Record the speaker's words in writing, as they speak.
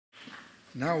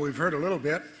Now we've heard a little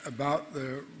bit about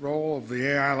the role of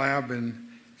the AI lab in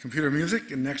computer music,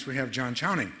 and next we have John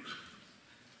Chowning.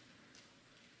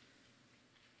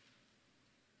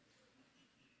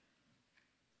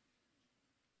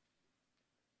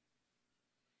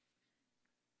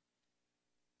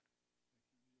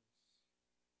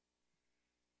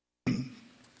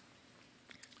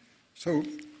 So,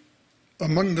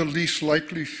 among the least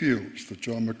likely fields that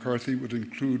John McCarthy would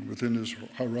include within his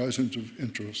horizons of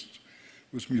interest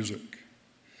was music.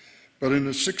 But in a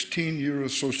 16-year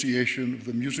association of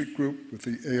the music group with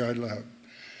the AI lab,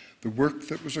 the work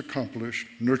that was accomplished,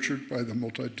 nurtured by the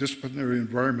multidisciplinary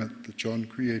environment that John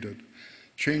created,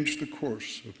 changed the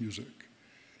course of music.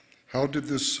 How did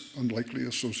this unlikely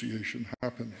association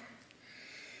happen?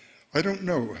 I don't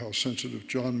know how sensitive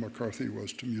John McCarthy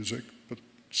was to music, but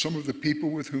some of the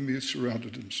people with whom he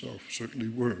surrounded himself certainly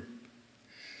were.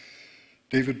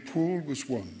 David Poole was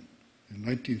one. In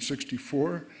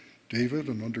 1964, David,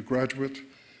 an undergraduate,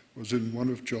 was in one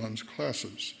of John's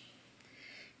classes.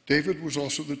 David was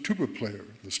also the tuba player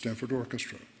of the Stanford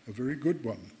Orchestra, a very good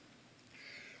one.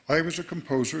 I was a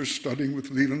composer studying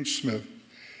with Leland Smith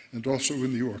and also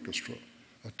in the orchestra,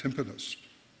 a timpanist.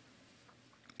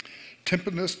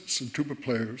 Timpanists and tuba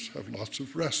players have lots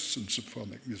of rests in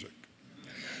symphonic music.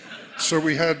 So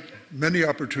we had many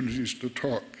opportunities to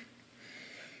talk.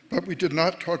 But we did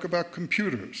not talk about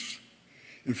computers.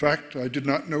 In fact, I did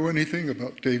not know anything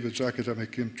about David's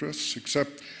academic interests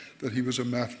except that he was a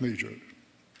math major.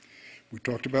 We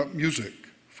talked about music,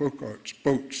 folk arts,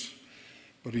 boats,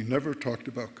 but he never talked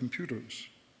about computers.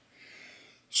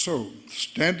 So,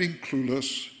 standing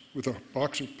clueless with a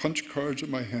box of punch cards in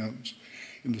my hands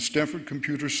in the Stanford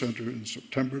Computer Center in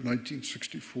September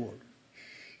 1964,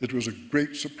 it was a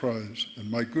great surprise and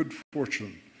my good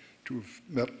fortune to have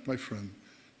met my friend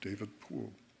David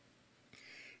Poole.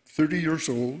 30 years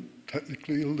old,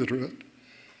 technically illiterate,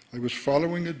 I was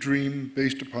following a dream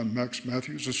based upon Max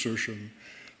Matthews' assertion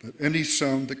that any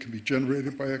sound that can be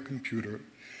generated by a computer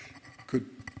could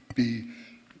be,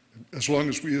 as long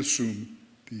as we assume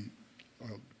the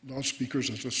loudspeakers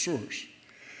as a source.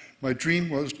 My dream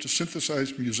was to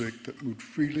synthesize music that moved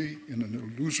freely in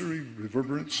an illusory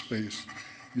reverberant space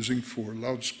using 4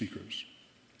 loudspeakers.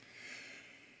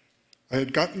 I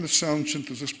had gotten the sound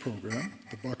synthesis program,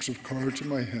 the box of cards in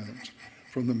my hands,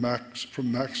 from Max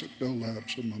at Bell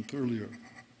Labs a month earlier.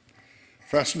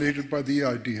 Fascinated by the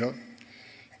idea,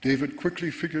 David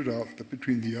quickly figured out that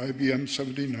between the IBM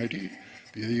 7090,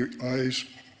 the AI's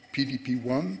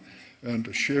PDP-1, and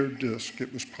a shared disk,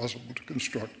 it was possible to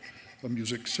construct a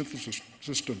music synthesis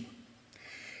system.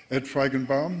 Ed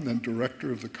Feigenbaum, then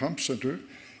director of the Comp Center,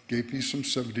 gave me some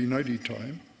 7090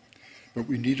 time, but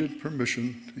we needed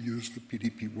permission to use the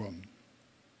PDP-1.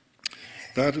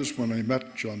 That is when I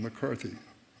met John McCarthy.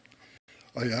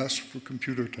 I asked for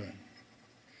computer time.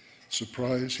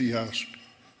 Surprise, he asked,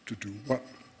 to do what?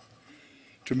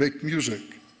 To make music,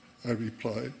 I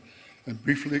replied, and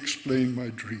briefly explained my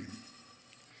dream.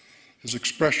 His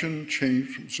expression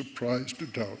changed from surprise to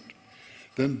doubt.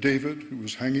 Then David, who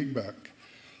was hanging back,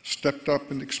 stepped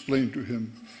up and explained to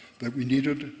him that we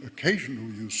needed occasional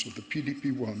use of the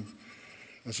PDP-1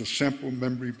 as a sample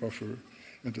memory buffer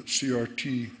and at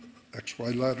CRT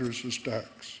XY ladders as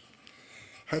DACs.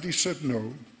 Had he said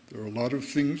no, there are a lot of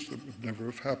things that would never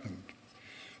have happened,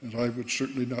 and I would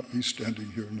certainly not be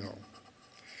standing here now.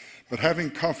 But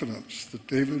having confidence that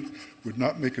David would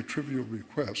not make a trivial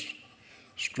request,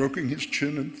 stroking his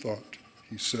chin in thought,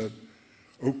 he said,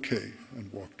 "Okay,"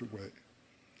 and walked away.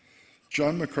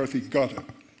 John McCarthy got it.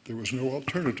 There was no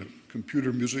alternative.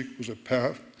 Computer music was a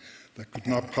path that could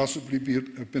not possibly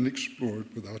have been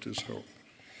explored without his help.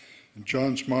 And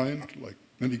John's mind, like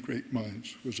many great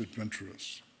minds, was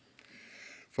adventurous.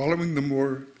 Following the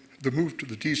move to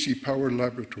the DC Power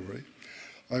Laboratory,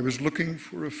 I was looking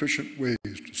for efficient ways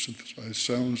to synthesize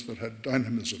sounds that had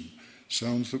dynamism,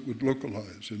 sounds that would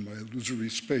localize in my illusory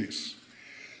space.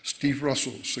 Steve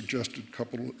Russell suggested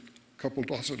coupled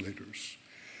oscillators.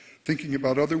 Thinking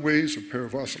about other ways a pair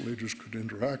of oscillators could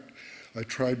interact, I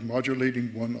tried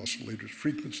modulating one oscillator's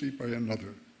frequency by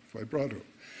another, vibrato,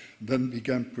 and then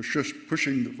began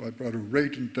pushing the vibrato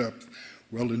rate and depth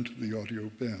well into the audio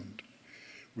band.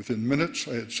 Within minutes,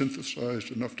 I had synthesized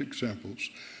enough examples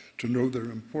to know their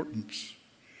importance.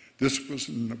 This was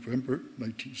in November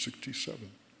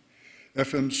 1967.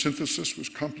 FM synthesis was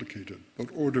complicated, but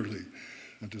orderly,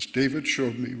 and as David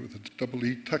showed me with a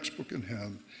EE textbook in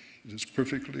hand, it is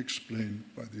perfectly explained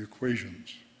by the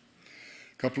equations.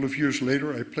 A couple of years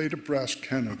later, I played a brass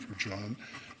canon for John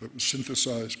that was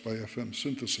synthesized by FM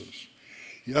synthesis.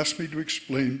 He asked me to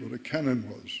explain what a canon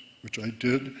was, which I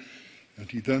did, And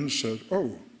he then said,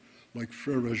 "Oh, like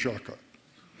Frere Jacques."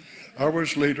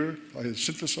 Hours later, I had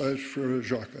synthesized Frere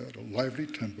Jacques at a lively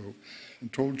tempo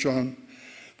and told John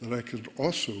that I could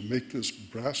also make this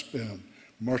brass band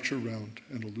march around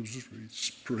an illusory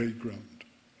parade ground.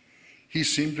 He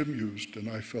seemed amused, and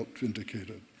I felt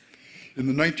vindicated. In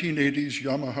the 1980s,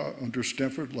 Yamaha, under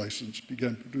Stanford license,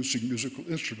 began producing musical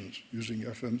instruments using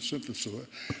FM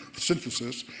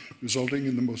synthesis, resulting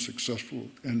in the most successful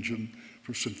engine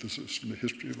for synthesis in the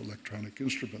history of electronic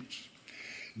instruments.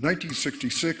 In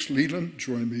 1966, Leland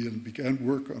joined me and began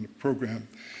work on a program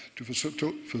to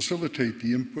facilitate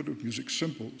the input of music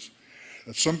symbols.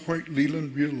 At some point,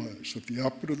 Leland realized that the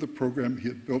output of the program he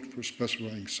had built for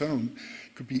specifying sound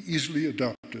could be easily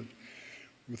adapted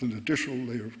with an additional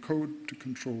layer of code to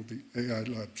control the AI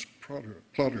Labs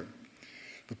plotter.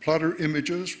 The plotter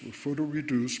images were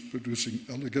photo-reduced, producing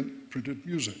elegant printed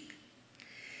music.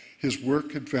 His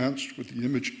work advanced with the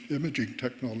imaging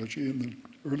technology. In the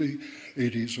early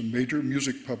 80s, a major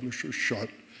music publisher, Schott,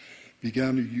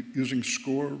 began using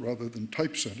score rather than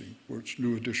typesetting for its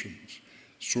new editions.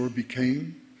 Score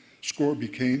became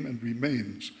and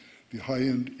remains the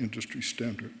high-end industry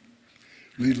standard.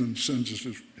 Leland sends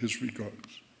his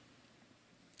regards.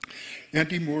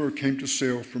 Andy Moore came to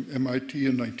Sale from MIT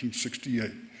in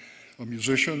 1968. A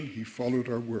musician, he followed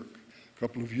our work. A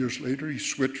couple of years later, he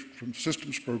switched from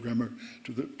systems programmer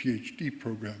to the PhD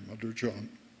program under John.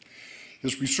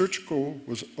 His research goal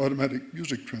was automatic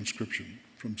music transcription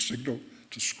from signal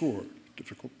to score,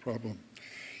 difficult problem.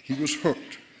 He was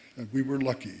hooked, and we were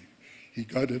lucky. He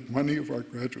guided many of our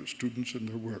graduate students in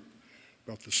their work.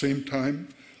 About the same time,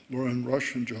 Lauren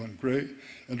Rush and John Gray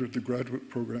entered the graduate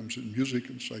programs in music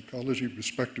and psychology,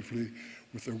 respectively,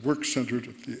 with their work centered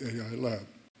at the AI Lab.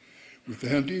 With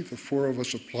Andy, the four of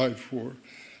us applied for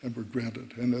and were granted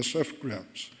NSF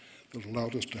grants that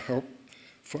allowed us to help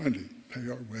finally pay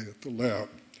our way at the lab.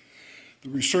 The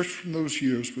research from those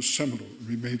years was seminal and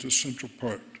remains a central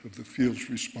part of the field's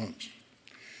response.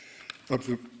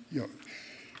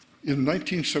 In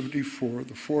 1974,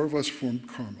 the four of us formed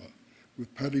Karma,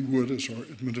 with Patty Wood as our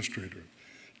administrator.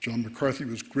 John McCarthy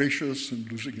was gracious in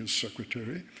losing his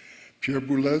secretary. Pierre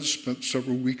Boulez spent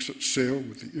several weeks at Sale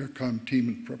with the IRCAM team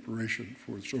in preparation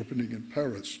for its opening in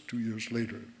Paris 2 years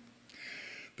later.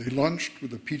 They launched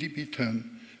with a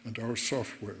PDP-10 and our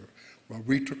software, while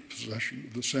we took possession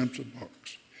of the Samson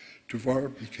box. Tuvar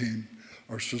became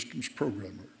our systems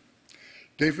programmer.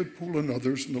 David Poole and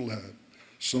others in the lab,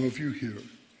 some of you here,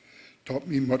 taught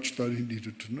me much that I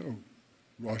needed to know.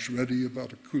 Raj Reddy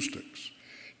about acoustics,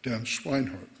 Dan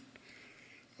Swinehart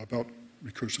about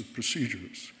recursive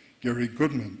procedures, Gary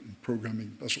Goodman in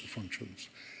programming Bessel functions,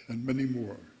 and many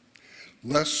more.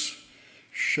 Les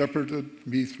shepherded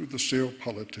me through the Sale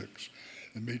politics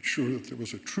and made sure that there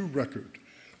was a true record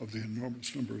of the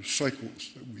enormous number of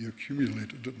cycles that we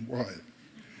accumulated and why.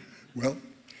 Well,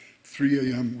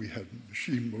 3 a.m. we had a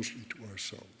machine mostly to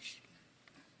ourselves.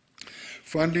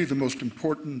 Finally, the most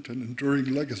important and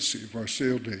enduring legacy of our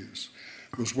Sale days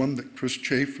was one that Chris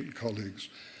Chafe and colleagues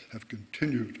have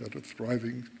continued at a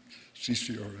thriving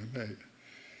CCRMA.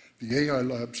 The AI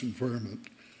Labs environment,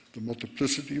 the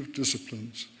multiplicity of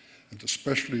disciplines, and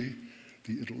especially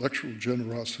the intellectual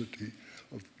generosity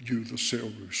of you, the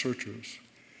Sale researchers,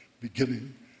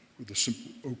 beginning with a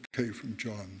simple okay from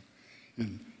John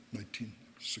in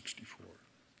 1964.